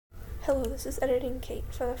Hello, this is Editing Kate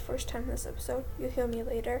for the first time this episode. You'll hear me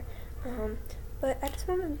later. But I just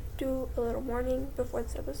want to do a little warning before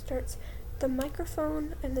this episode starts. The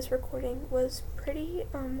microphone in this recording was pretty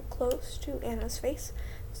close to Anna's face,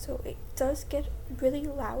 so it does get really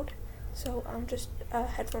loud. So just a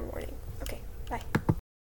headphone warning. Okay, bye.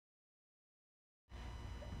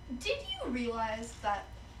 Did you realize that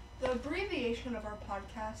the abbreviation of our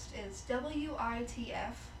podcast is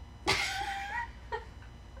WITF?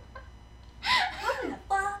 What the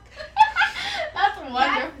fuck? That's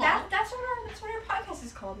wonderful. That's what our podcast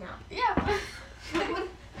is called now. Yeah.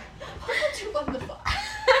 What the fuck?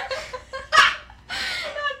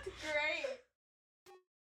 That's great.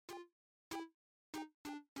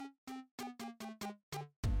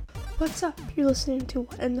 What's up? You're listening to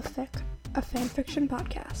What in the Fic, a fanfiction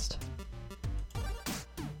podcast.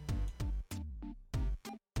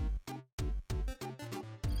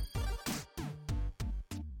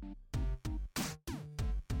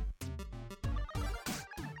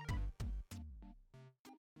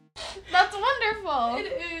 That's wonderful.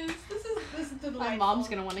 It is. This is delightful. My mom's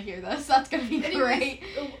gonna want to hear this. That's gonna be great.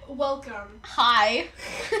 Welcome. Hi.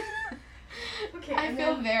 Okay. I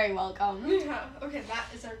feel very welcome. Yeah. Okay, that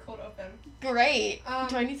is our cold open. Great.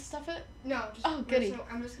 Do I need to stuff it? No. Goody.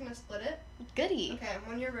 I'm just gonna split it. Goody. Okay.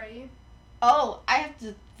 When you're ready. Oh, I have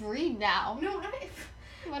to read now. No, not if.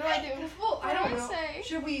 What do I do? Well, I don't What do know. say?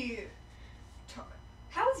 Should we talk?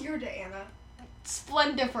 How was your day, Anna?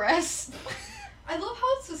 Splendiferous. I love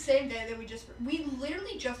how it's the same day that we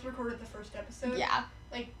literally just recorded the first episode. Yeah.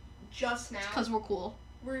 Just now. Because we're cool.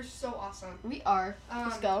 We're so awesome. We are.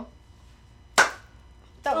 Let's go.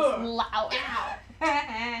 That Ugh. was loud.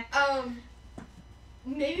 Ow.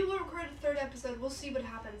 Maybe we'll record a third episode. We'll see what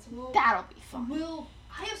happens. That'll be fun.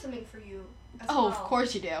 I have something for you as Oh, well. of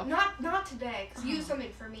course you do. Not today, because you have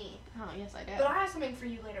something for me. Oh, yes I do. But I have something for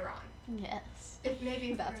you later on. Yes. If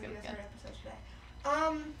maybe That's we're gonna going be to do a good. third episode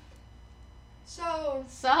today. So,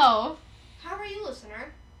 So, how are you,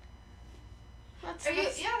 listener? that's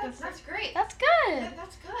That's great. That's good.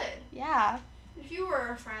 That's good. Yeah. If you were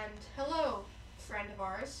a friend, hello, friend of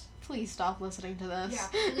ours. Please stop listening to this. Yeah,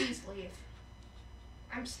 please leave.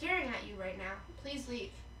 I'm staring at you right now. Please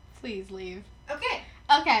leave. Please leave. Okay,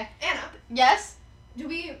 Okay. Anna, Yes? do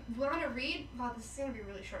we want to read? Wow, this is going to be a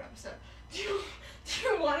really short episode. Do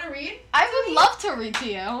you want to read? I would love to read to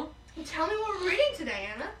you. Tell me what we're reading today,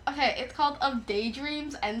 Anna. Okay, it's called Of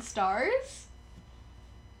Daydreams and Stars.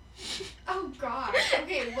 Oh, God.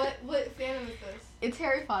 Okay, what fandom is this? It's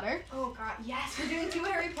Harry Potter. Oh, God. Yes, we're doing 2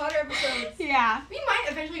 Harry Potter episodes. Yeah. We might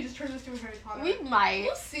eventually just turn this to a Harry Potter. We might.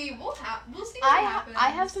 We'll see. We'll see what happens. I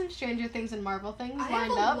have some Stranger Things and Marvel things I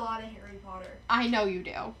lined have a up. lot of Harry Potter. I know you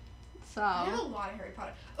do. So. I have a lot of Harry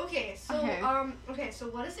Potter. Okay, so so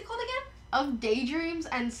what is it called again? Of Daydreams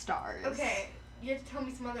and Stars. Okay, you have to tell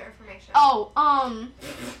me some other information. Oh,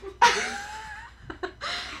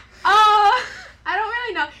 I don't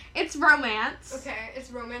really know. It's romance. Okay,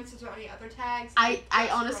 it's romance. Is there any other tags? I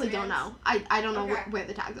Just honestly don't romance? know. I don't know Okay. where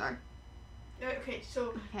the tags are. Okay,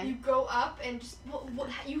 so Okay. you go up and just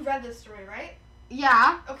you read this story, right?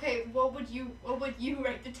 Yeah. Okay, what would you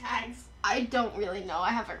rate the tags? I don't really know.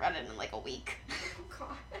 I haven't read it in like a week. Oh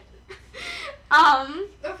God. Um.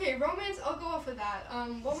 Okay, romance. I'll go off with that.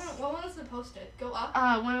 What one was it posted? Go up.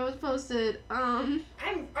 When it was posted. I'm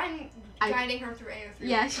guiding her through AO3.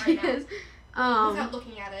 Yeah, she right now, is. Without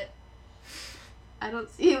looking at it. I don't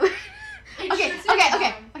see. It Okay, should say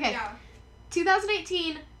okay. Yeah.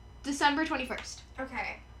 2018, December 21st.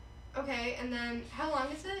 Okay, and then how long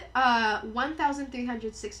is it?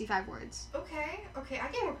 1,365 words. Okay, I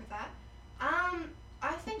can work with that.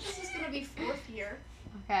 I think this is gonna be 4th year.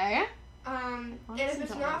 Okay. And if Honestly,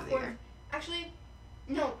 it's don't not know the 4th, year. actually,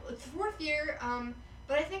 no, it's 4th year.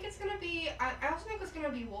 But I think it's gonna be. I also think it's gonna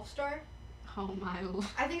be Wolfstar. Oh my lord.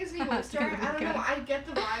 I think it's gonna be That's Wolfstar. gonna be I don't know. good. I get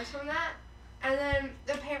the vibes from that. And then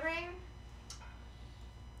the pairing.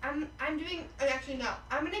 I'm doing. Actually, no.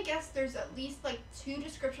 I'm gonna guess there's at least like 2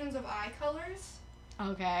 descriptions of eye colors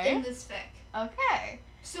Okay. in this fic. Okay.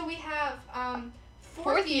 So we have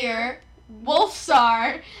 4th year,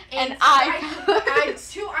 Wolfstar, and I eye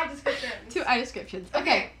 2 eye descriptions. 2 eye descriptions.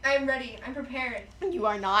 Okay, I'm ready. I'm prepared. You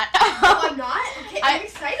are not. Oh, I'm not? Okay, I'm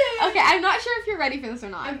excited. Okay, I'm not sure if you're ready for this or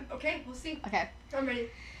not. Okay, we'll see. Okay. I'm ready.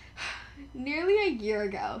 Nearly a year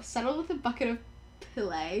ago, settled with a bucket of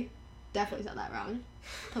Pille. Definitely said that wrong.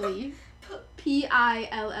 Pille. Pille.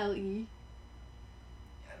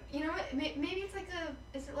 You know what? Maybe it's like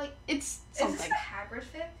a. Is it like. It's Is something. this a Hagrid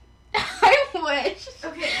fic? I wish.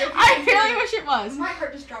 Okay. I really wish it was. My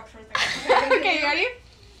heart just dropped for a second. Okay, you ready?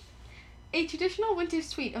 A traditional winter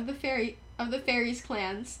suite of the fairies'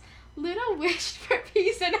 clans Luna wished for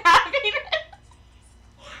peace and happiness.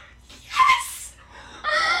 Yes!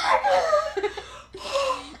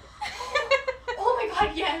 Oh my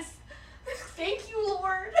god, yes! Thank you,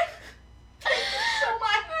 Lord! Thank you so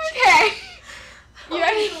much! Okay. You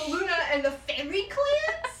ready? So Luna and the fairy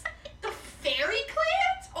clans? The fairy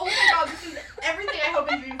clans? Oh my god, this is everything I hope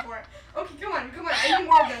and dream for. Okay, come on. I need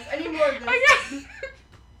more of this. Okay.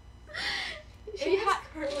 She is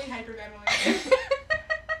currently hyperventilating.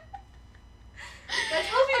 That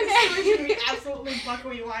tells me the story's gonna be absolutely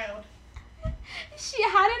buckwheat wild. She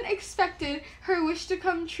hadn't expected her wish to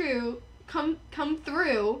come through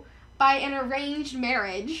by an arranged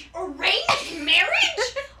marriage. Arranged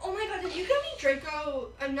marriage? Oh my god, did you give me Draco?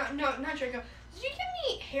 Not Draco. Did you give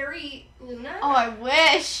me Harry Luna? Oh, I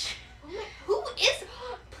wish. Oh my, who is?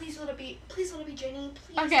 Please let it be Ginny.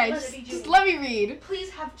 Please Okay, let it be Ginny. just let me read. Please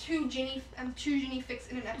have two Ginny fics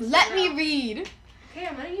in an episode. Let me now. read. Okay,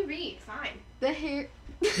 I'm letting you read. Fine. The hair.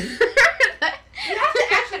 You have to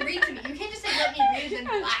actually read to me. You can't just say let me read and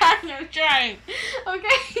then laugh. I'm trying.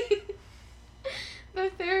 Okay. The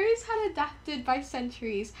fairies had adapted by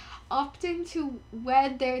centuries, opting to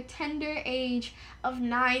wed their tender age of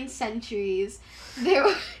 9 centuries. They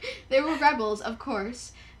were rebels, of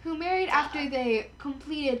course, who married after they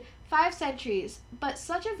completed 5 centuries, but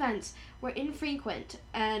such events were infrequent,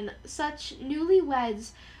 and such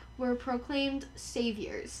newlyweds were proclaimed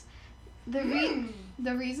saviors. The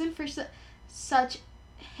reason for such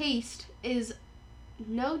haste is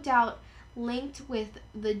no doubt linked with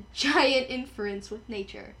the giant inference with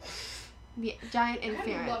nature. The giant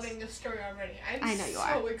inference. I'm loving this story already. I know you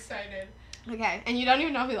so excited. Okay, and you don't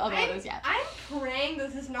even know who the other one is yet. I'm praying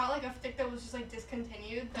this is not like a fic that was just like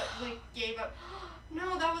discontinued, that like gave up.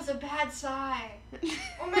 No, that was a bad sigh.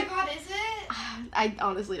 Oh my god, is it? I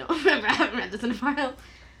honestly don't remember. I haven't read this in a while.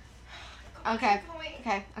 Okay.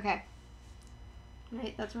 Okay.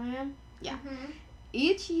 Right, that's where I am? Yeah. Mm-hmm.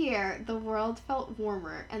 Each year, the world felt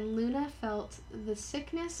warmer, and Luna felt the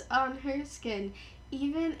sickness on her skin,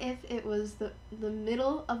 even if it was the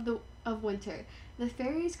middle of winter. The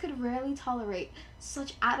fairies could rarely tolerate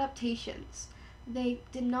such adaptations. They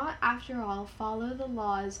did not, after all, follow the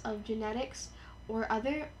laws of genetics or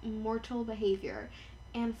other mortal behavior,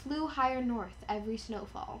 and flew higher north every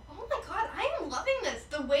snowfall. Oh my god, I'm loving this.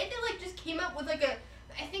 The way they like just came up with like a.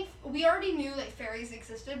 I think we already knew like fairies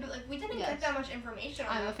existed, but like we didn't get that much information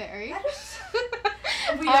on I'm them. a fairy. That is.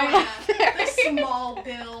 We I'm don't a have fairy. the small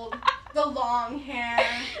build, the long hair.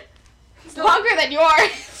 It's longer than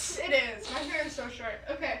yours. It is. My hair is so short.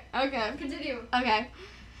 Okay. Okay. Continue. Okay.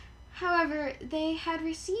 However, they had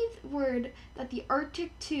received word that the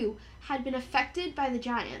Arctic too had been affected by the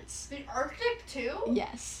giants. The Arctic too?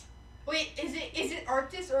 Yes. Wait, is it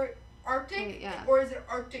Arctis or Arctic? Wait, yeah. Or is it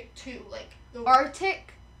Arctic too? Like the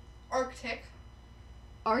Arctic. Arctic.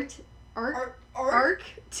 Arctic. ARCTIC.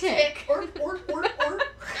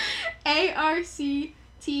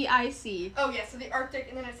 Oh yeah, so the Arctic,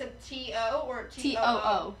 and then it said TO or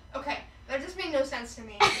TOO. Okay, that just made no sense to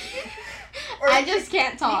me. I just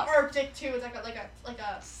can't talk. The Arctic too is like a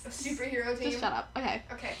superhero team. Just shut up. Okay.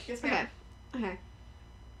 Okay. Yes, ma'am. Okay.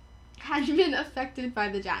 Had been affected by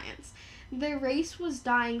the giants. Their race was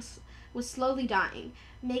slowly dying,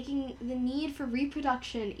 making the need for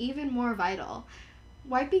reproduction even more vital.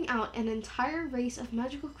 Wiping out an entire race of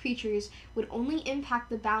magical creatures would only impact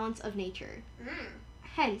the balance of nature.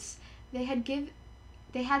 Hence, they had to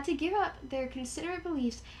give up their considerate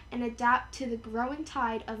beliefs and adapt to the growing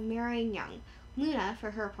tide of marrying young. Luna, for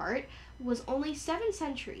her part, was only 7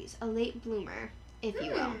 centuries, a late bloomer, if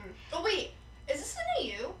you will. Oh wait, is this an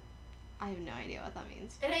AU? I have no idea what that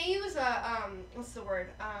means. An AU is a what's the word?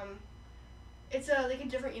 It's like a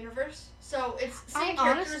different universe. So it's same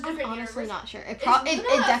characters, different universe. I'm honestly not sure. It Luna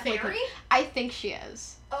definitely a fairy? could. I think she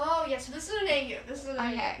is. Oh yeah, so this is an AU. This is an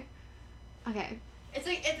Okay. AU. Okay. It's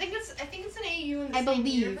like I think it's an AU in the I same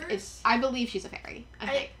believe universe. I believe she's a fairy.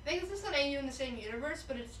 I think it's just an AU in the same universe,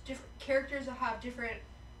 but it's different characters that have different.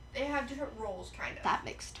 They have different roles, kind of. That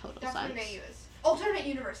makes total That's sense. what an AU is. Alternate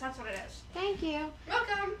universe. That's what it is. Thank you.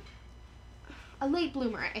 Welcome. A late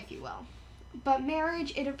bloomer, if you will. But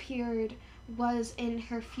marriage, it appeared, was in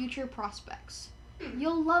her future prospects.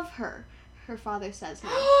 You'll love her, her father says now.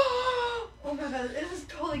 Oh my god, this is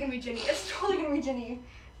totally gonna be Ginny. It's totally gonna be Ginny.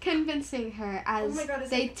 Convincing her as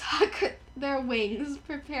they tuck their wings,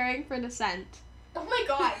 preparing for descent. Oh my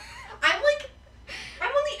god. I'm on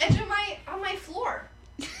the edge of my floor.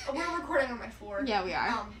 We're recording on my floor. Yeah, we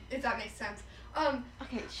are. If that makes sense.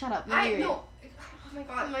 Okay, shut up. No. Oh my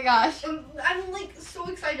god. Oh my gosh. I'm like so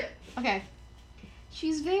excited. Okay.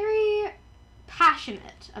 She's very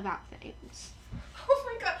passionate about things. Oh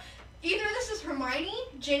my god. Hermione,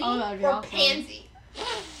 Ginny, Oh, that'd be or awesome. Pansy.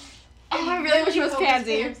 Oh, I really wish it was hope it's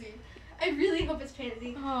Pansy. I really hope it's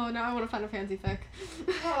Pansy. Oh, now I want to find a Pansy fic.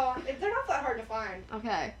 Oh, they're not that hard to find.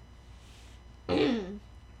 Okay.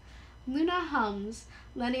 Luna hums,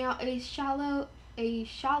 letting out a shallow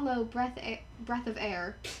breath of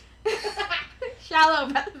air. Shallow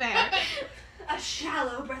breath of air. A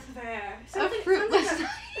shallow breath of air. A fruitless.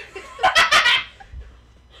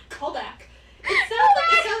 Callback.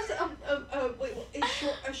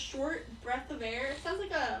 A short breath of air. It sounds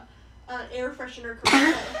like an air freshener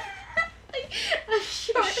commercial.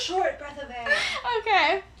 A short breath of air.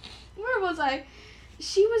 Okay. Where was I?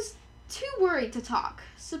 She was too worried to talk.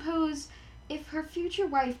 Suppose if her future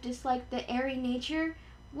wife disliked the airy nature,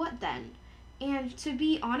 what then? And to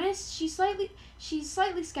be honest, she's slightly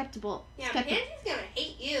skeptical. Yeah, Pansy's gonna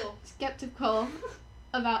hate you. Skeptical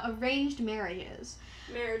about arranged marriages.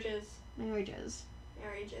 Marriages. Marriages.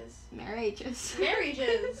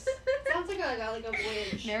 Sounds like a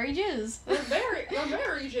voyage. Marriages. The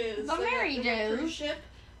marriages. The marriages. Like a cruise ship.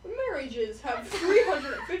 The marriages have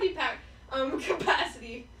 350 pack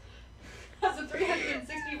capacity. Has a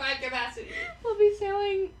 365 capacity. We'll be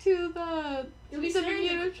sailing to the You'll be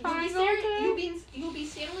Bermuda Triangle. You'll be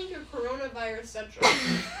sailing to Coronavirus Central.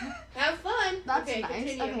 Have fun. That's okay, nice.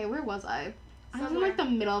 Continue. Okay, where was I? I was in Somewhere. like the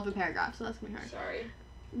middle of a paragraph, so that's gonna be hard. Sorry.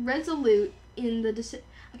 Resolute in the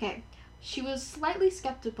Okay, she was slightly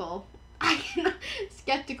skeptical.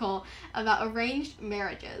 Skeptical about arranged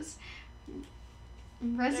marriages.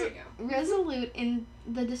 There you go. Resolute in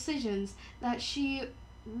the decisions that she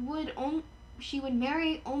would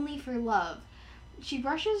marry only for love. She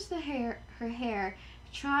brushes her hair,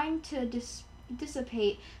 trying to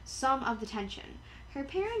dissipate some of the tension. Her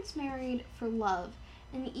parents married for love,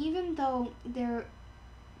 and even though there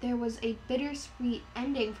was a bittersweet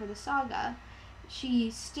ending for the saga, she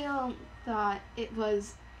still thought it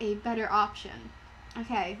was a better option.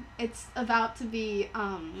 Okay, it's about to be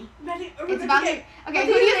It's about to. Okay,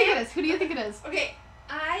 who do you think it is? Who do you think it is? Okay,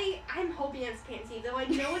 I'm hoping it's Pansy, though I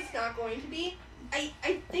know it's not going to be. I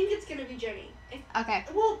think it's gonna be Jenny. Okay.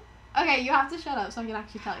 Well, Okay, you have to shut up so I can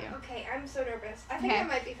actually tell you. okay, I'm so nervous. I think Okay. it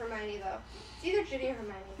might be Hermione though. It's either Ginny or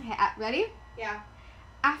Hermione. Okay, ready? Yeah.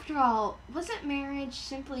 After all, wasn't marriage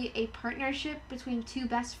simply a partnership between two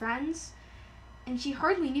best friends? And she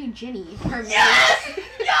hardly knew Ginny. Yes!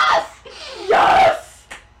 Yes!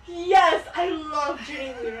 Yes! I love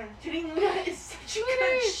Ginny Luna. Ginny Luna is such a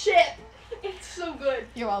good ship. It's so good.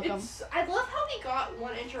 You're welcome. I love how we got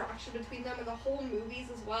one interaction between them in the whole movies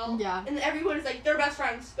as well. Yeah. And everyone is like, they're best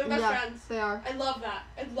friends. They're best friends. They are. I love that.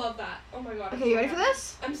 Oh my god. Okay, you ready for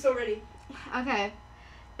this? I'm so ready. Okay.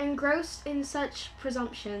 Engrossed in such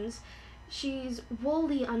presumptions, she's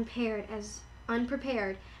wholly unprepared as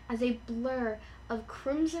a blur of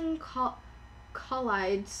crimson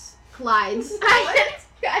collides.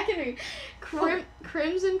 I can read.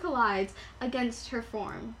 Crimson collides against her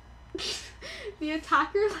form. The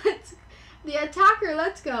attacker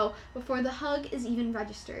lets go before the hug is even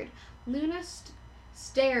registered. Luna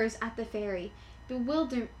stares at the fairy,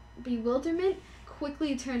 bewilderment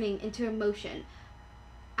quickly turning into emotion,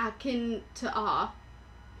 akin to awe.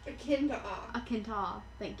 Akin to awe. Akin to awe.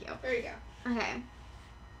 Thank you. There you go. Okay.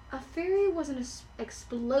 A fairy was an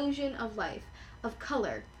explosion of life, of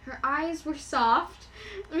color. Her eyes were soft,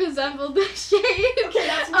 resembled the shade Okay,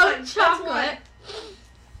 that's one. of chocolate,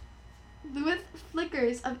 with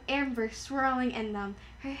flickers of amber swirling in them.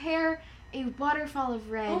 Her hair, a waterfall of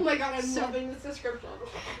red, Oh my god, I'm loving this description.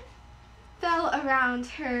 fell around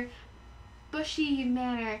her bushy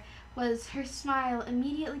manner. Was her smile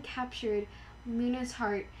immediately captured Luna's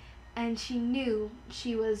heart, and she knew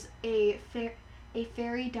she was a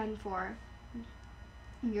fairy done for.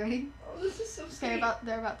 You ready? Oh, this is so sweet.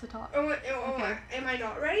 They're about to talk. Okay. Am I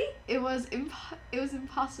not ready? It was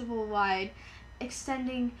impossible wide,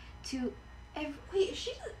 extending to Wait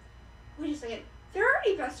a second. They're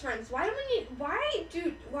already best friends. Why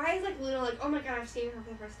is like Luna like, oh my god, I've seen her for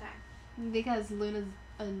the first time? because Luna's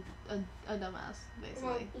a dumbass,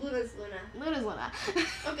 Well, basically. Luna's Luna. Luna's Luna.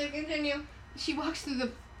 Okay, continue. She walks through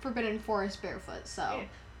the forbidden forest barefoot, so Yeah.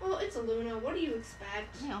 Well, it's a Luna. What do you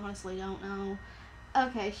expect? I honestly don't know.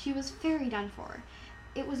 Okay, she was very done for.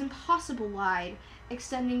 It was impossible wide,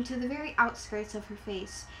 extending to the very outskirts of her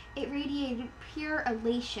face. It radiated pure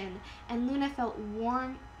elation, and Luna felt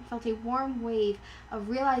a warm wave of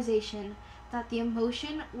realization that the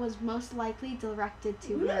emotion was most likely directed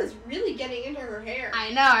to Luna's her. really getting into her hair. I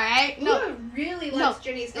know, right? Luna really likes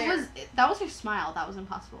Ginny's hair. That was her smile. That was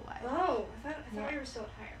impossible wide. Oh, I thought you were still at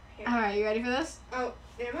hair. All right, you ready for this? Oh,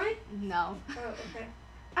 am I? No. Oh, okay.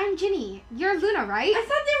 I'm Ginny. You're Luna, right? I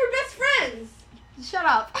thought they were best friends. Shut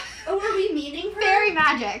up. Oh, are we meeting her? Fairy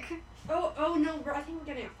magic. Oh no, I think we're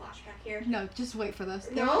getting a flashback here. No, just wait for this.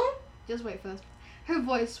 No? Just wait for this. Her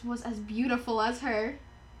voice was as beautiful as her.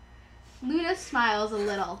 Luna smiles a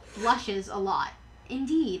little, blushes a lot.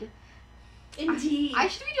 Indeed. Indeed. I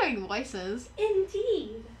should be doing voices.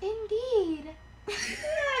 Indeed. Indeed.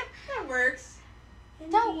 That works.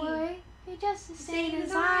 Don't Indeed. worry, you're just the Same same as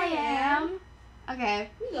as I I am. am. Okay.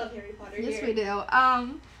 We love Harry Potter Yes, here. we do.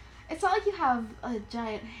 It's not like you have a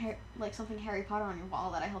giant something Harry Potter on your wall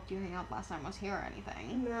that I helped you hang up last time I was here or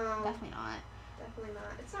anything. No. Definitely not. Definitely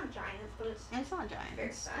not. It's not giant, but it's... It's not giant. Fair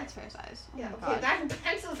It's size. fair size. Oh Yeah, my okay, god. that's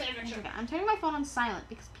pencil It's fanfiction. okay. I'm turning my phone on silent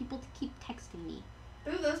because people keep texting me.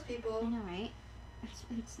 Who are those I people? know, right?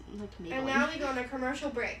 It's like Maybelline. And now we go on a commercial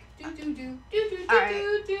break. Do. Alright,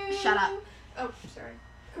 shut up. Oh, sorry.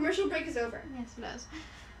 Commercial break is over. Yes, it does.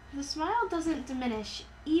 The smile doesn't diminish,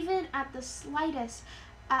 even at the slightest,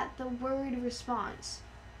 at the word response.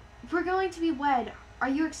 We're going to be wed. Are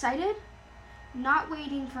you excited? Not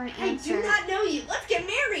waiting for an I answer. do not know you. Let's get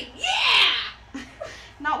married. Yeah!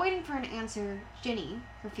 Not waiting for an answer, Ginny,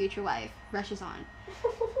 her future wife, rushes on.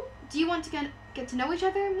 Do you want to get to know each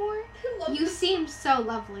other more? I love You this. seem so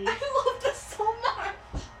lovely. I love this so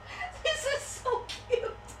much. This is so cute.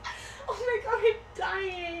 Oh my god, I'm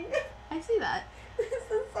dying. I see that. This is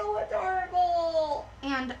so adorable.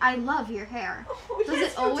 And I love your hair. Oh, Does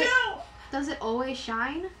yes, it always- you Does it always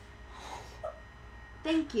shine?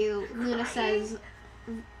 Thank you, Luna says,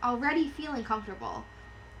 already feeling comfortable.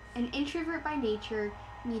 An introvert by nature,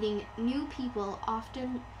 meeting new people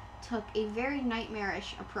often took a very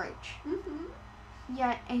nightmarish approach. do. Mm-hmm.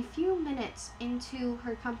 Yet a few minutes into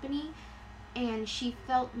her company, and she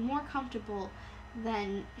felt more comfortable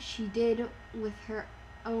than she did with her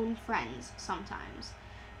own friends sometimes.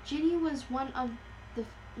 Ginny was one of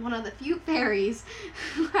the few fairies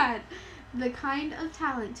who had the kind of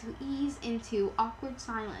talent to ease into awkward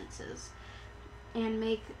silences and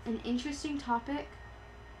make it an interesting topic.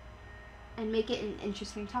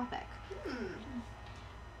 Hmm.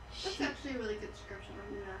 That's She, actually a really good description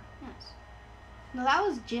of Luna. yes. No, that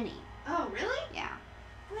was Ginny. Oh, really? Yeah.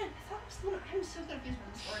 Man, I thought it was Luna. I'm so confused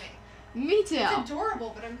by this wording. Me too. It's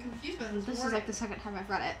adorable, but I'm confused by this This is wording. like the second time I've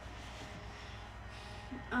read it.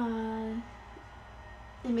 And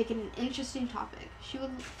make it an interesting topic.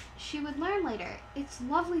 She would learn later. It's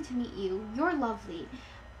lovely to meet you. You're lovely.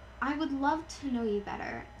 I would love to know you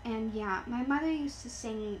better. And yeah, my mother used to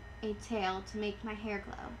sing a tale to make my hair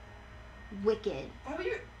glow. Wicked. Oh,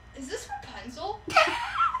 is this Rapunzel?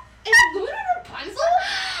 Is Luna Rapunzel?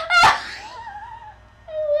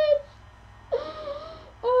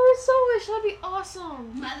 Oh, I so wish that'd be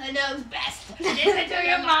awesome. Mother knows best. Listen to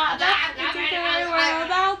your mother.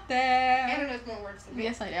 out there. Anna knows more words than me.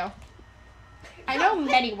 Yes, I do. I know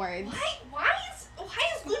many words. Why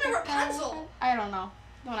is Luna Rapunzel? I don't know.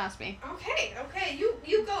 Don't ask me. Okay.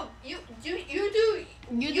 You go. You do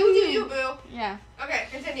you, boo. Yeah. Okay,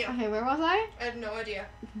 continue. Okay, where was I? I have no idea.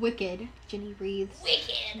 Wicked. Ginny breathes.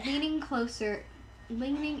 Wicked.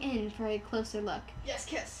 Leaning in for a closer look. Yes,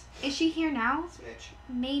 kiss. Is she here now? Smooch.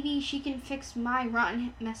 Maybe she can fix my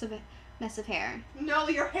rotten mess of hair. No,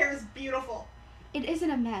 your hair is beautiful. It isn't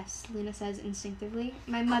a mess, Luna says instinctively.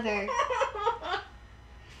 My mother,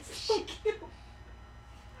 So cute.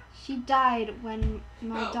 she died when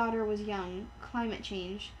my Oh. daughter was young. Climate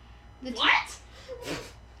change. The What?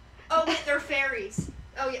 Oh wait, they're fairies.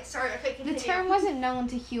 Oh yeah, sorry. Okay, continue. The term wasn't known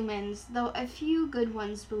to humans, though a few good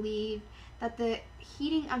ones believed that the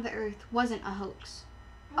heating of the earth wasn't a hoax.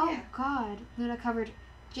 Oh yeah. God,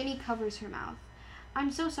 Ginny covers her mouth.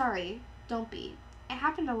 I'm so sorry. Don't be. It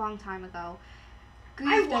happened a long time ago.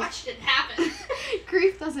 I watched it happen.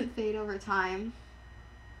 Grief doesn't fade over time.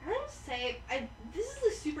 I don't say this is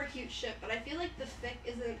a super cute ship, but I feel like the fic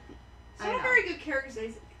isn't. It's I not a know. very good character.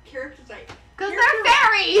 Because they're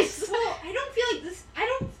fairies! Well, I don't feel like this. I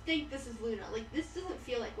don't think this is Luna. Like this doesn't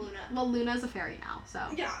feel like Luna. Well, Luna's a fairy now, so.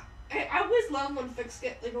 Yeah. I always love when fics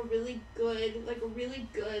get like a really good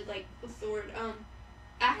what's the word?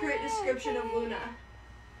 Accurate description of Luna.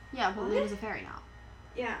 Yeah, but What? Luna's a fairy now.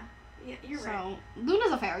 Yeah. Yeah, you're So, right.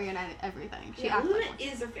 Luna's a fairy and everything. She Yeah, acts Luna like one.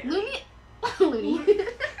 is a fairy. Loony. Loony.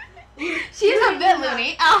 She's a Loony bit Luna.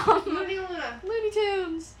 loony. Looney Luna. Looney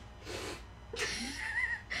Tunes.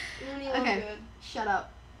 Looney Okay. Good. Shut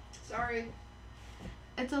up. Sorry.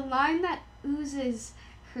 It's a line that oozes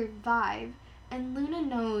her vibe, and Luna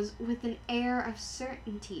knows with an air of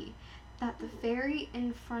certainty that the fairy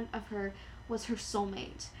in front of her was her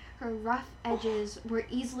soulmate. Her rough edges were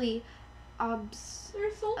easily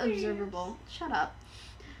They're so observable. Shut up.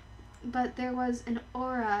 But there was an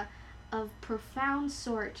aura of profound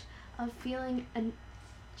sort of feeling what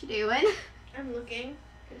you doing? I'm looking.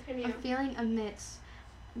 Continue. A feeling amidst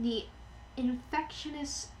the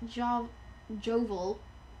infectious jovial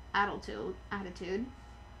attitude.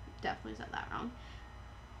 Definitely said that wrong.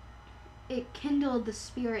 It kindled the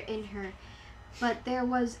spirit in her, but there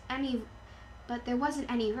wasn't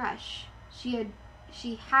any rush. She had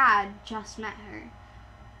just met her.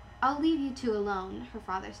 I'll leave you two alone, her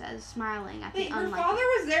father says, smiling at Wait, the her unlikely. father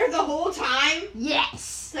was there the whole time?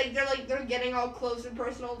 Yes. They're getting all close and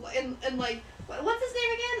personal and like what's his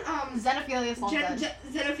name again? Xenophilius Lovegood.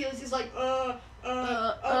 Xenophilius is like okay.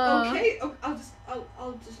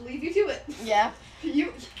 I'll just leave you to it. Yeah.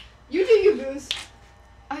 You do you, Booze.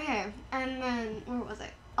 Okay, and then where was I?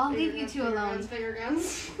 I'll leave you two alone. Finger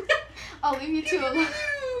guns. I'll leave you two alone. Pew, pew,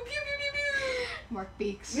 pew, pew, pew. Mark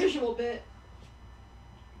Beaks. Visual bit.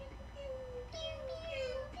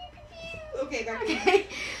 Okay, back to Okay.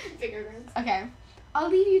 finger guns. Okay. I'll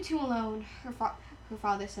leave you two alone, her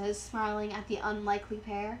father says, smiling at the unlikely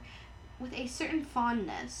pair with a certain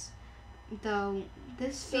fondness. Though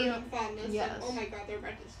this Certain fondness. Yes. Like, oh my god, they're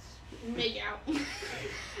about to make out.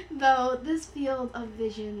 Though this field of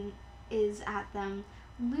vision is at them,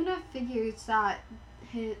 Luna figures that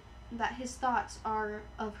his thoughts are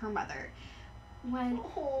of her mother. When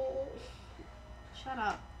Oh. shut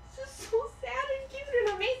up. This is so sad and cute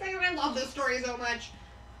and amazing, and I love this story so much.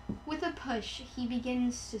 With a push, he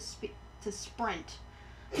begins to sprint.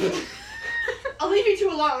 I'll leave you two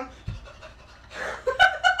alone.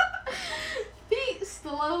 Feet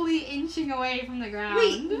slowly inching away from the ground.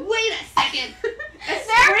 Wait a second. They're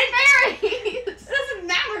It fairies! doesn't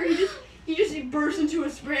matter. He just bursts into a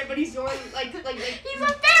sprint, but he's going like. He's a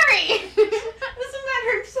fairy! Doesn't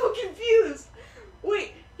matter. I'm so confused.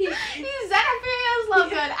 Wait. He's Xenophilius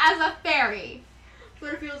Lovegood as a fairy.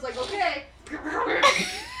 Claire feels like okay.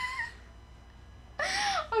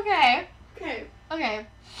 Okay. Okay.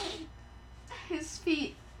 His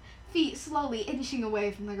feet slowly inching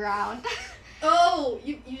away from the ground. Oh,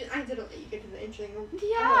 I didn't let you get to the inching.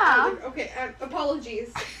 Yeah. Okay.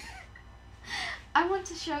 Apologies. I want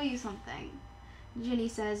to show you something, Ginny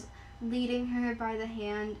says, leading her by the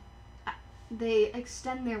hand. They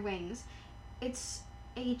extend their wings. It's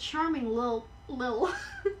a charming Lil. Little.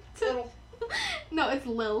 No, it's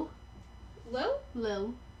Lil.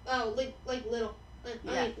 Lil? Oh, like little.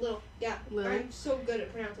 Yeah. I mean, little. Yeah. Lil. I'm so good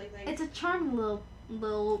at pronouncing things. It's a charming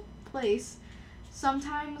little place.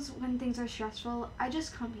 Sometimes when things are stressful, I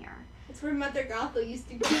just come here. It's where Mother Gothel used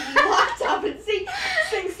to keep me locked up and sings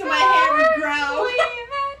so my hair would grow. Sleep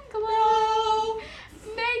and glow.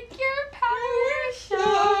 Make your power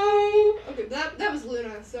show. Okay, that was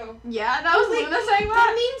Luna, so. Yeah, that was Like, Luna saying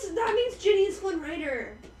that. That means Ginny is Flynn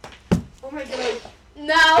Rider. Oh my god.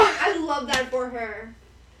 No. I love that for her.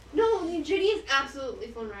 No, I mean, Ginny is absolutely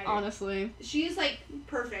Flynn Rider. Honestly. She is like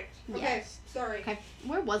perfect. Okay, Yes. sorry. Okay,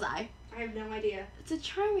 where was I? I have no idea. It's a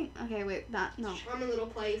charming. Okay, wait, no. Charming little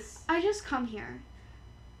place. I just come here.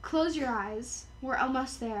 Close your eyes. We're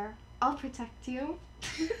almost there. I'll protect you.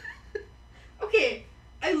 Okay,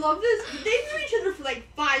 I love this. They knew each other for like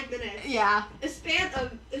 5 minutes. Yeah. A span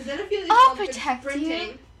of Xenophilius I'll Lovegood protect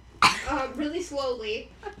sprinting, really slowly,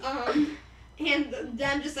 and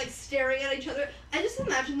them just like staring at each other. I just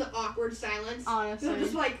imagine the awkward silence. Honestly. They're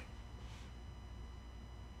just like,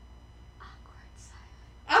 Awkward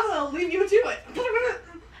silence. I'm gonna leave you to it.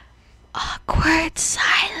 Awkward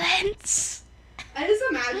silence. I just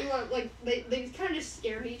imagine like they kind of just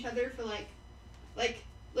stared at each other for like a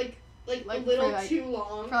Like, little for, like- too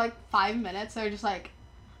long. For like 5 minutes, they're just like.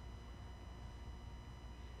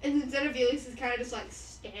 And then Xenophilius is kind of just like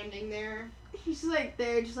standing there. He's just like,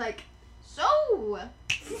 they're just like, so.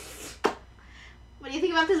 What do you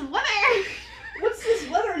think about this weather? What's this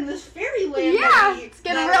weather in this fairyland? Yeah, it's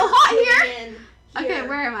getting real hot here. Okay,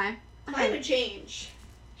 where am I? Climate change.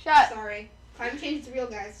 Shut. Sorry. Climate change is real,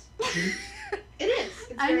 guys. It is.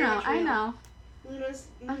 It's I very know, much I real. know. Luna's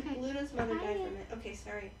mother died Hi. from it. Okay,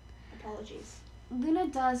 sorry. Apologies. Luna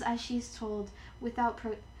does as she's told without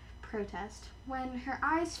protest. When her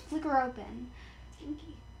eyes flicker open,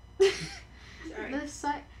 Sorry.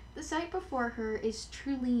 the sight before her is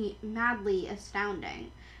truly madly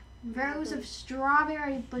astounding. Rows of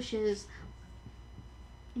strawberry bushes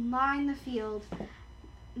line the field,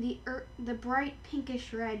 the bright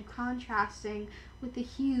pinkish red contrasting with the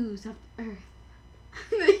hues of earth.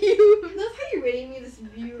 The hues. I love how you're reading me this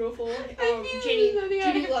beautiful hues Ginny of the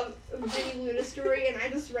earth. Luna story, and I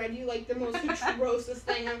just read you like the most atrocious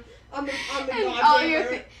thing on the And goddamn all you're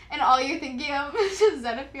earth. and all you're thinking of is just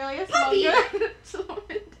Xenophilius Puppy. Lovegood.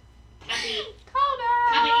 Puppy. Call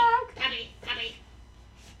back. Puppy.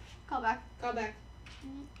 Call back. Call back.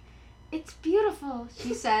 It's beautiful,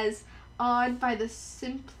 she says, awed by the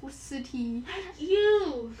simplicity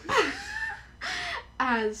You.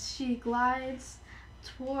 as she glides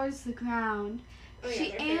towards the ground. Oh yeah,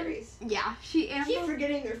 She they're fairies. She I keep ambles.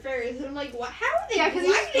 forgetting they're fairies, and I'm like, what? How are they Yeah, because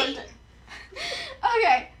he's gliding? splinting.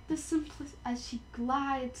 Okay. As she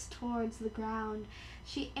glides towards the ground,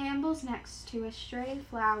 she ambles next to a stray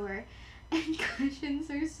flower and cushions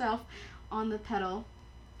herself on the petal.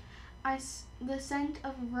 The scent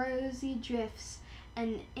of rosy drifts,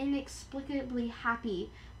 and inexplicably happy,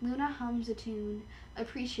 Luna hums a tune,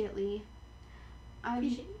 appreciately. Yeah,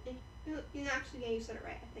 you said it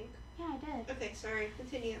right, I think. Yeah, I did. Okay, sorry.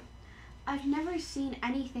 Continue. I've never seen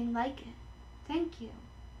anything like it. Thank you.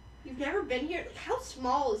 You've never been here? How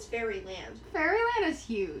small is Fairyland? Fairyland is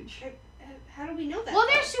huge. How do we know that? Well,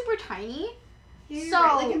 they're though? super tiny. Yeah, you're so-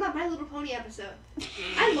 right. Like in that My Little Pony episode.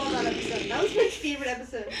 I love that episode. That was my favorite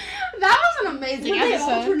episode. That was an amazing When they all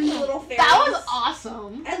episode. turned into little fairies. That was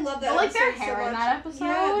awesome. I love that I like their episode hair so in much. that episode.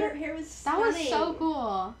 Yeah, their hair was That stunning. was so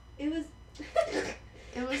cool. It was...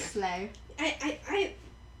 It was slay.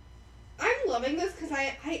 I'm loving this because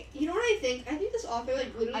I you know what I think? I think this author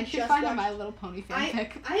like literally I should just find a watched... My Little Pony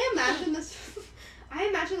fanfic. I imagine this... I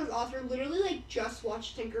imagine this author literally like just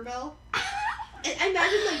watched Tinkerbell. I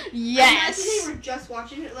imagine like Yes. I imagine they were just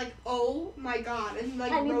watching it like, oh my god, and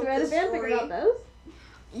like I need to wrote write a this fanfic story. about those.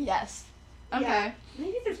 Yes. Okay. Yeah.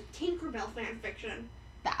 Maybe there's Tinkerbell fan fiction.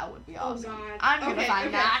 That would be awesome. Oh god. I'm gonna Okay, find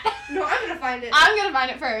okay. that. No, I'm gonna find it. I'm gonna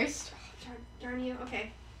find it first. Darn you.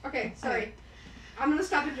 Okay. Okay, sorry. I'm gonna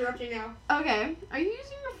stop interrupting now. Okay. Are you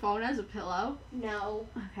using your phone as a pillow? No.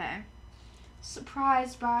 Okay.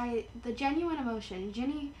 Surprised by the genuine emotion,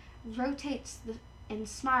 Ginny rotates and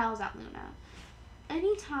smiles at Luna.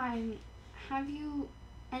 Anytime, have you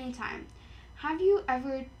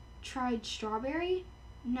ever tried strawberry?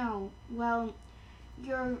 No. Well,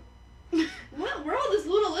 you're What world is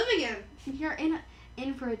Luna living in? you're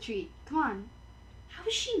in for a treat. Come on. How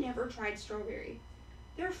has she never tried strawberry?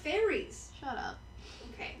 They're fairies. Shut up.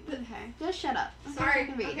 Okay. But Okay. Just shut up. Okay, sorry. I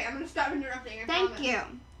can read. Okay, I'm gonna stop interrupting. I Thank promise. you.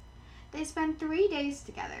 They spend 3 days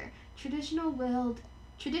together. Tradition willed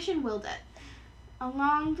it.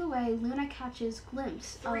 Along the way, Luna catches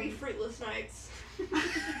glimpse Three of fruitless nights.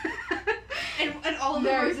 and all of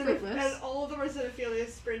Very them fruitless. and all of them are Ophelia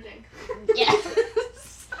sprinting.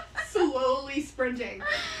 yes. Slowly sprinting.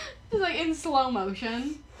 Just like in slow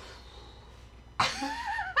motion.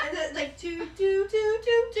 And then like two.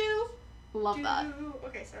 Love that.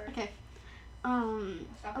 Okay, sorry. Okay.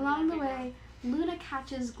 Stop Along the interrupting way, Luna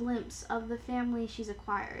catches glimpse of the family she's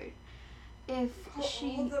acquired. If now.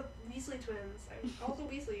 she All the Weasley twins. All the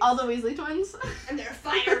Weasleys. all the Weasley twins. And their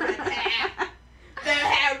fire red hair. Their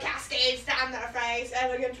hair cascades down their face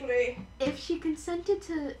elegantly. If she consented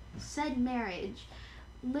to said marriage,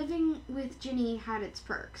 living with Ginny had its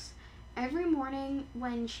perks. Every morning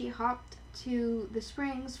when she hopped to the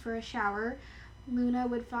springs for a shower, Luna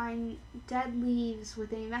would find dead leaves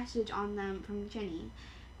with a message on them from Ginny.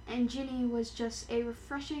 And Ginny was just a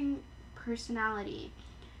refreshing personality.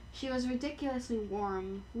 She was ridiculously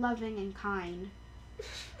warm, loving, and kind.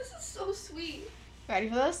 This is so sweet. Ready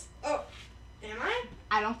for this? Oh, am I?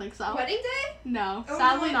 I don't think so. Wedding day? No, Oh,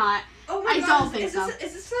 sadly no. not. Oh my I god. don't think is so. This,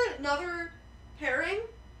 is this another pairing?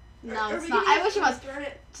 No, Or it's we not. can I wish it was. Darn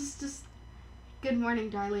it. Just. Good morning,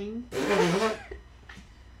 darling.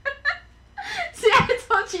 See, I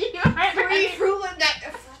told you you weren't ready.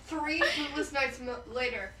 Three fruitless nights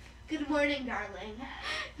later. Good morning, darling.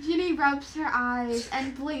 Ginny rubs her eyes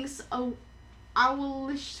and blinks owlishly.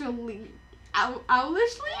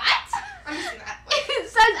 Owlishly? What? I'm missing that. It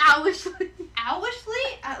says owlishly.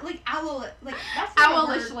 Owlishly? Like owl. Like that's not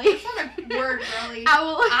Owlishly. a word. That's not a word, girly.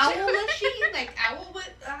 Owlishly. Owlishy? Like owl with?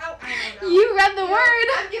 I don't know. You read the You know, word.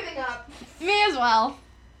 I'm giving up. Me as well.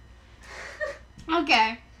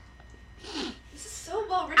 Okay. This is so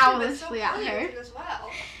well written, but so Owlishly out poorly here. written as well.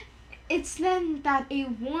 It's then that a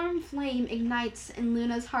warm flame ignites in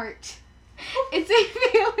Luna's heart. It's a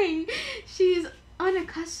feeling she's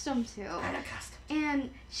unaccustomed to. Unaccustomed. And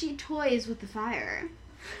she toys with the fire.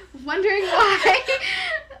 Wondering why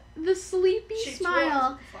the sleepy She smile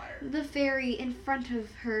twirls the fire. the fairy in front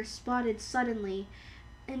of her spotted suddenly,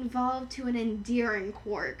 involved to an endearing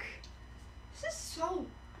quirk. This is so.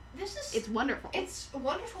 This is. It's wonderful. It's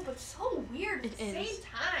wonderful, but so weird at It the is. same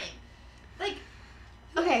time. Like.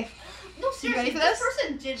 Okay, No, seriously. ready for this this?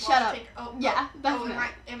 person did Shut watch up. Oh, Yeah, Oh, definitely.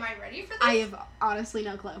 am I ready for this? I have honestly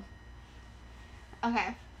no clue.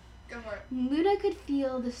 Okay. Go for it. Luna could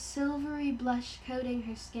feel the silvery blush coating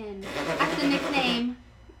her skin at the nickname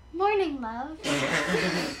Morning Love.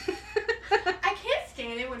 I can't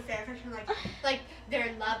stand it when fanfiction like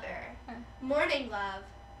their lover. Morning love.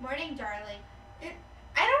 Morning darling.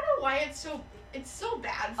 I don't know why it's so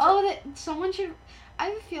bad. Someone should. I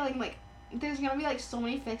have a feeling like there's gonna be like so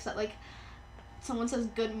many fics that like someone says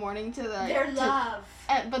good morning to their love,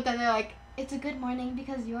 but then they're like, it's a good morning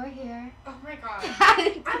because you're here. Oh my god.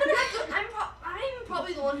 I'm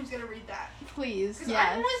probably the one who's gonna read that. Please, because yes.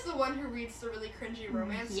 I'm always the one who reads the really cringy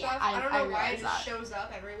romance Yeah, stuff. I don't know why it just that. shows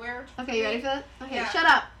up everywhere. Okay, you ready for that? Okay, Yeah. Shut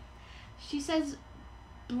up. She says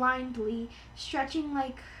blindly, stretching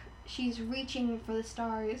like she's reaching for the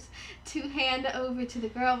stars, to hand over to the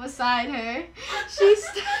girl beside her. She's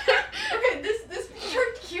okay, this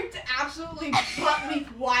turned cute to absolutely butt leap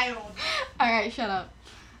wild. Alright, shut up.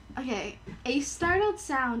 Okay, a startled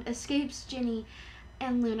sound escapes Ginny,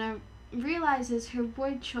 and Luna realizes her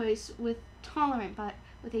word choice with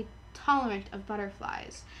a tolerant of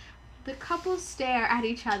butterflies. The couple stare at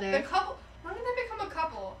each other. The couple? When did they become a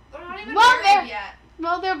couple? They're not even Well, married yet.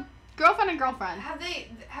 Well, they're girlfriend and girlfriend. Have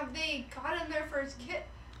they gotten their first kid?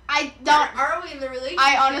 I don't. Where are we in the relationship?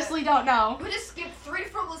 I honestly don't know. We just skipped 3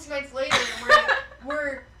 fruitless nights later, and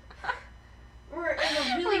we're in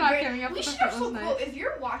a really We're not great. giving up We with the should have fruitless so cool. nights. If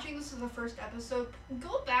you're watching this as the first episode,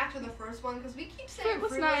 go back to the first one because we keep saying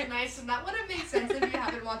Fruitless fruitless nights. nights, and that wouldn't make sense if you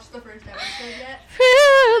haven't watched the first episode yet.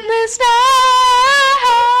 Fruitless nights.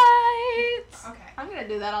 Okay. I'm gonna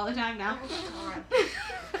do that all the time now.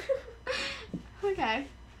 Okay.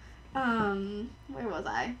 Where was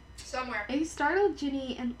I? Somewhere. A startled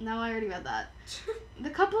Ginny and no, I already read that. The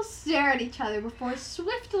couple stare at each other before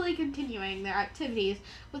swiftly continuing their activities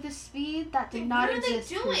with a speed that did not What are they exist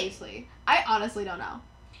doing? previously. I honestly don't know.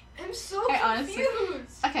 I'm so I honestly-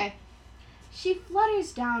 confused. Okay. She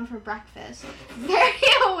flutters down for breakfast, very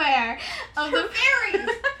aware of They're the fairies.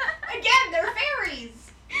 Again, they're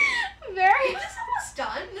fairies. Very. Is this almost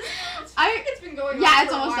done? It's been going on. Yeah,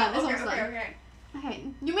 it's for a almost while. done, it's Okay, almost okay, done. okay. Okay,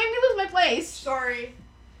 you made me lose my place. Sorry.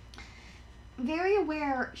 Very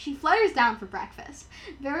aware, she flutters down for breakfast.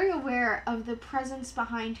 Very aware of the presence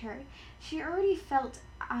behind her. She already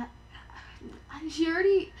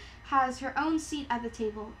has her own seat at the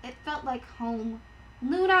table. It felt like home.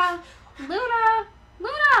 Luna! Luna!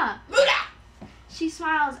 Luna! Luna! She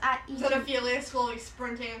smiles at each of Ophelia slowly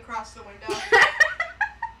sprinting across the window.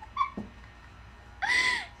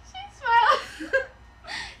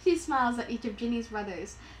 She smiles at each of Ginny's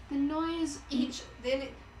brothers. The noise I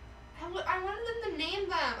wanted them to name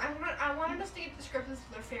them. I wanted us to get descriptions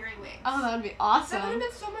for their fairy wings. Oh, that would be That awesome. would have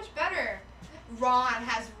been so much better. Ron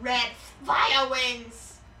has red fire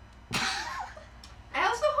wings. I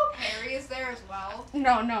also hope Harry is there as well.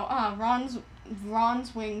 No.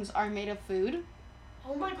 Ron's wings are made of food.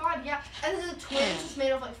 Oh my god, yeah. And then the twins is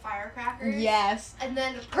made of like firecrackers. Yes. And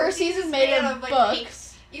then Percy's is made of like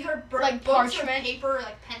books. either Like books parchment. or paper, or,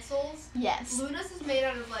 like pencils. Yes. Luna's is made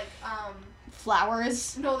out of like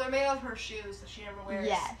Flowers. no, they're made out of her shoes that she never wears.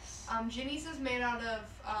 Yes. Ginny's is made out of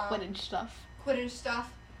Quidditch stuff. Quidditch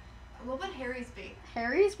stuff. What would Harry's be?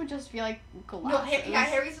 Harry's would just be like glasses. No,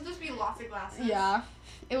 Harry's would just be lots of glasses. Yeah.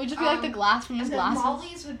 It would just be like the glass from his And then glasses.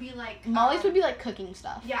 Molly's would be like Molly's would be like cooking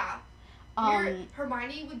stuff. yeah.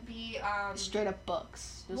 Hermione would be Straight up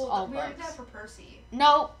books. Just well, all we books. already did that for Percy.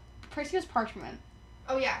 No, Percy was parchment.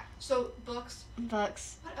 Oh yeah. So books.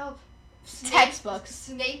 Books. What else? Textbooks.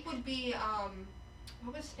 Snape would be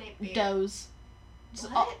what would Snape be? Does. Just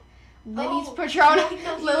What? all- Lily's Oh, Patronus.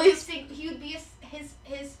 no, Lily's. he would be his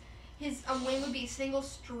wing would be a single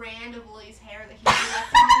strand of Lily's hair that he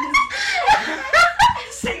collected.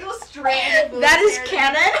 A single strand of Lily's That is hair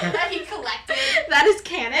canon. that he collected. That is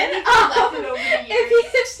canon. And he collected over the years.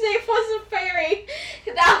 If Snape was a fairy,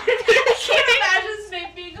 that would be the Can you canon. imagine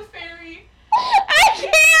Snape being a fairy? I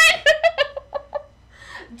can't.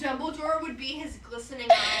 Dumbledore would be his glistening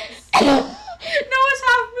eyes. Noah's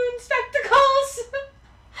half-moon spectacles.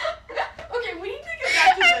 Okay, we need to get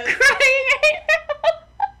back to I'm this. crying right now.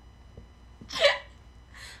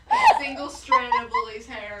 A single strand of Lily's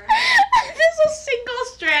hair. Just a single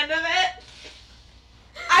strand of it.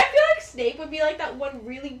 I feel like Snape would be like that one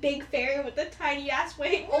really big fairy with the tiny ass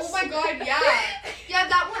wings. Oh my god, yeah. Yeah,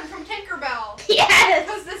 that one from Tinkerbell. Yes.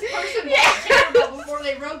 Because this person Yes. watched Tinkerbell before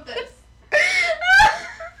they wrote this.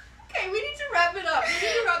 Okay, we need to wrap it up. We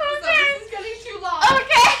need to wrap this up. This is getting too long.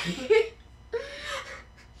 Okay.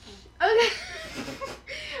 Okay.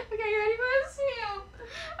 Okay, you ready for this? Yeah.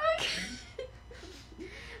 Okay.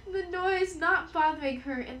 The noise not bothering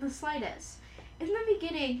her in the slightest. In the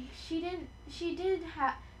beginning, she did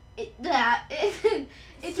have it Three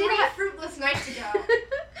did have fruitless nights ago.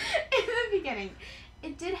 in the beginning,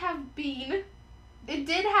 it did have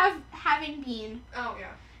having been Oh,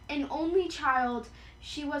 yeah. an only child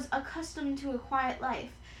She was accustomed to a quiet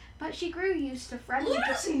life, but she grew used to friendly. Luna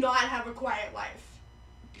does not have a quiet life.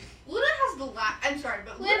 Luna has the last. I'm sorry,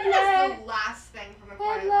 but Luna Quibbler. has the last thing from a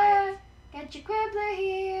quiet life. Quibbler, get your Quibbler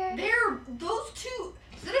here. Those two,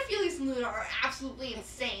 Xenophilius and Luna, are absolutely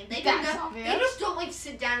insane. They That's do not, obvious. They just don't like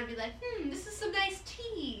sit down and be like, this is some nice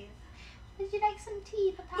tea. Would you like some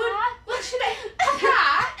tea, Papa? What should I?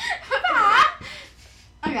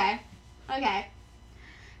 Papa. Okay.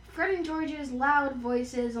 Fred and George's loud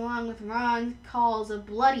voices, along with Ron's calls of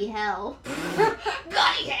bloody hell.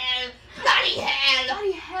 Bloody hell! Bloody hell!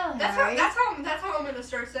 Bloody hell, That's Harry. how I'm gonna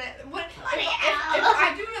start saying. If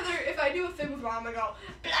I do a thing with Ron, I'm gonna go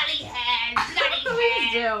bloody hell! Bloody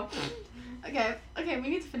Please hell! do. Okay, we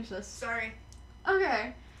need to finish this. Sorry.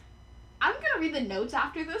 Okay. I'm gonna read the notes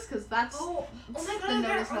after this because that's Oh my the God!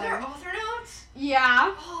 note is Are there there. author notes?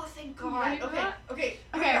 Yeah. Oh, thank You God. ready for Okay. that? Okay.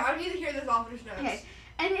 Okay. I need to hear this author's notes. Okay.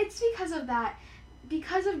 And it's because of that,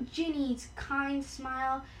 because of Ginny's kind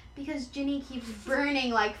smile, because Ginny keeps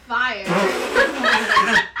burning like fire.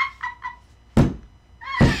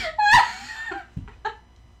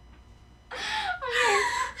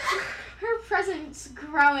 Her presence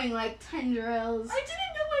growing like tendrils. I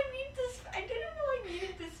didn't know I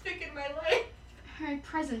needed this fic in my life. Her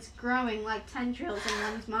presence growing like tendrils in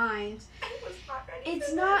one's mind. I was not ready It's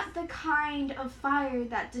for not the kind of fire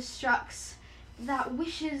that destructs, that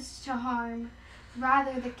wishes to harm,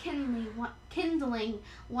 rather the kindling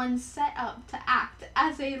one set up to act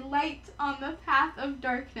as a light on the path of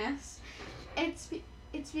darkness. It's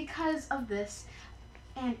because of this,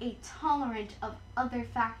 and a tolerant of other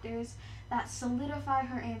factors that solidify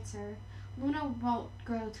her answer. Luna won't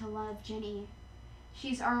grow to love Ginny.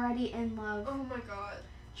 She's already in love, Oh my God.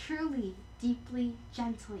 truly, deeply,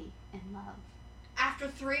 gently in love. After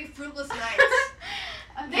 3 fruitless nights.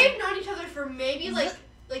 Okay. They've known each other for maybe like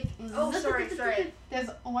oh sorry. There's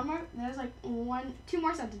two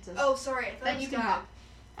more sentences. Oh sorry, I thought Then it you was can good. hop.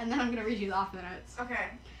 And then I'm gonna read you the off the notes. Okay.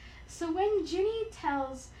 So when Ginny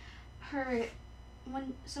tells her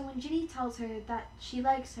that she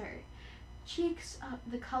likes her, cheeks up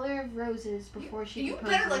the color of roses before she You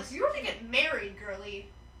proposes. better you were to get married, girly.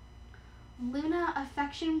 Luna,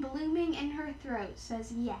 affection blooming in her throat,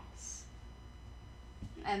 says yes.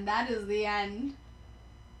 And that is the end.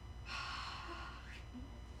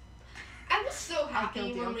 I was so I happy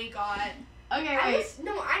killed you. when we got. Okay, I wait. was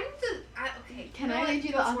no. I need to. Okay. Can know I what? read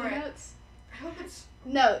you Go the for other it. notes? I hope it's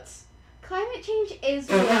Notes. Climate change is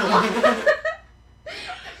real.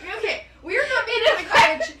 okay. We are not making fun of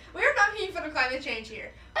climate. We are not making fun of climate change here.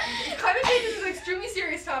 Climate change is an extremely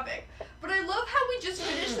serious topic. But I love how we just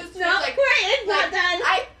finished this. No, with, like, it's not done.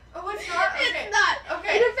 Oh, it's not. Okay. It's not.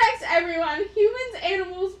 Okay. It affects everyone. Humans,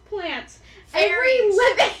 animals, plants. Fairies. Every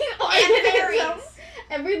living And organism. fairies.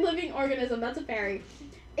 Every living organism. That's a fairy.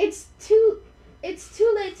 It's too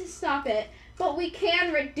late to stop it, but we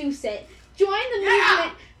can reduce it. Join the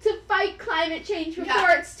movement to fight climate change before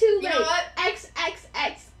Yeah. it's too You late. know what?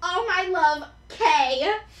 XXX. Oh my love,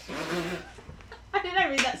 K. Why did I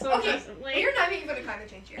read that so Okay. aggressively? We are not making fun of climate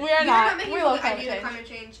change here. We are not. making We fun love of the climate idea of change. climate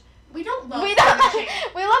change. We don't love We climate love, change.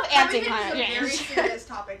 we love Climate anti-climate change is a very change. serious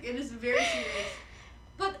topic. It is very serious.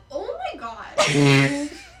 But oh my God, it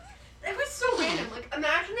was so random. Like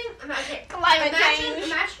imagine Climate change.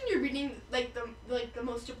 Imagine you're reading like the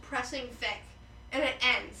most depressing fic, and it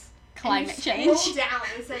ends. Climate and change. you Scroll down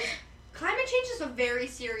and it says, "Climate change is a very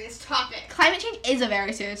serious topic." Climate change is a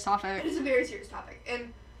very serious It topic. is a very serious topic,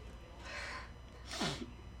 and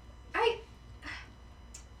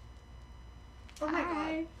oh my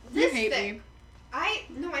God, You this hate fic. me. I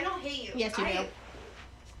don't hate you. Yes, you do.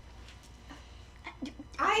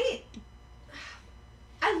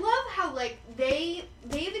 I love how like they've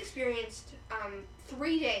experienced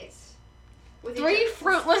 3 days with each 3 other.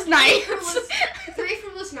 fruitless Three nights. three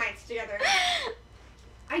fruitless nights together.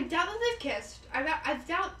 I doubt that they've kissed. I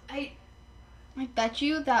bet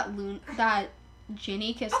you that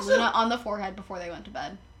Ginny kissed Also- Luna on the forehead before they went to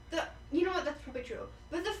bed. you know what, that's probably true.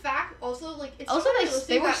 But the fact also like it's Also, so they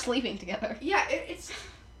realistic were that- sleeping together. Yeah, it's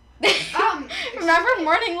Remember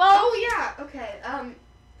Morning Love? oh yeah, okay.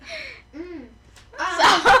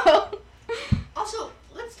 So, Also,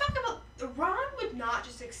 let's talk about Ron would not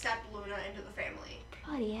just accept Luna into the family.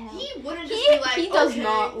 bloody hell. He wouldn't just He- be like, he does okay.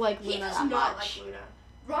 not like He Luna does that not much. like Luna.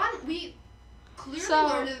 Ron, we clearly So,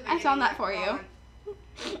 learned at the I found beginning that for you. Ron-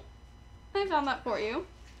 I found that for you.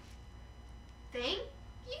 Thank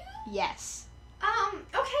you. Yes.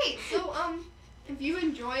 Okay, so if you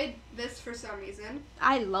enjoyed this for some reason,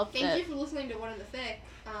 I loved thank it. you for listening to One in the Fic.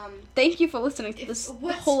 Thank you for listening to this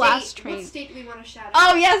What whole state, last train. What state do we want to shout out?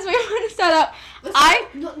 Oh yes, we want to set up. Let's I-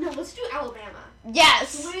 let's do Alabama.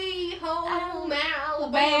 Yes. Way home, Alabama.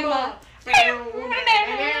 Alabama.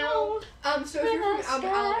 So if you're from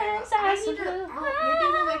Alabama, I need to, maybe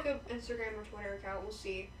we'll make an Instagram or Twitter account. We'll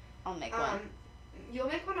see. I'll make one. You'll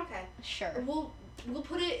make one, okay? Sure. We'll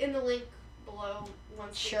put it in the link below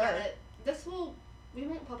once we get it. We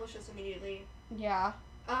won't publish this immediately. Yeah.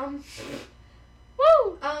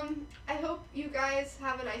 Woo! I hope you guys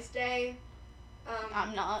have a nice day.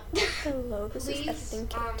 I'm not. Hello, this is Please, Editing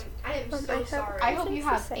Kit. I am so sorry. I hope you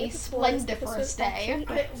have a splendiferous day.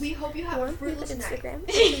 We hope you have a fruitless night. Instagram.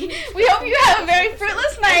 We hope you have a very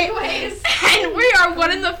fruitless night. Anyways. And we are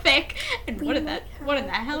one in the thick. And what in the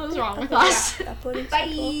hell is wrong with us? Uploading Bye.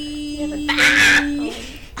 schedule. We haven't gotten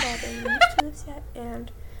used to this yet,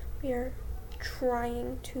 and we are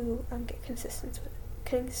trying to get consistent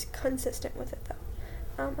with it though.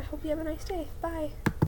 I hope you have a nice day. Bye.